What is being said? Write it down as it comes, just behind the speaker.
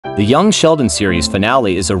The Young Sheldon series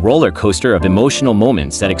finale is a roller coaster of emotional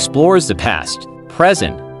moments that explores the past,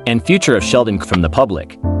 present, and future of Sheldon from the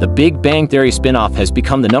public. The Big Bang Theory spin-off has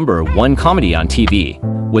become the #1 comedy on TV,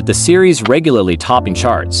 with the series regularly topping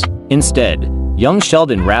charts. Instead, Young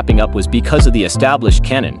Sheldon wrapping up was because of the established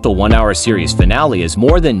canon. The one-hour series finale is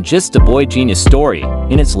more than just a boy genius story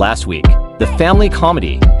in its last week. The family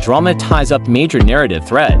comedy drama ties up major narrative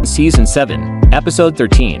threads. Season 7, Episode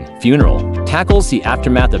 13, Funeral, tackles the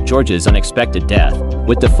aftermath of George's unexpected death,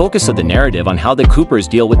 with the focus of the narrative on how the Coopers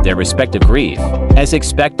deal with their respective grief. As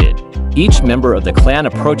expected, each member of the clan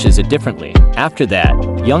approaches it differently. After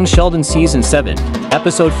that, Young Sheldon Season 7,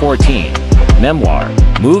 Episode 14, Memoir,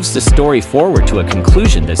 moves the story forward to a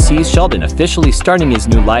conclusion that sees Sheldon officially starting his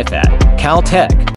new life at Caltech.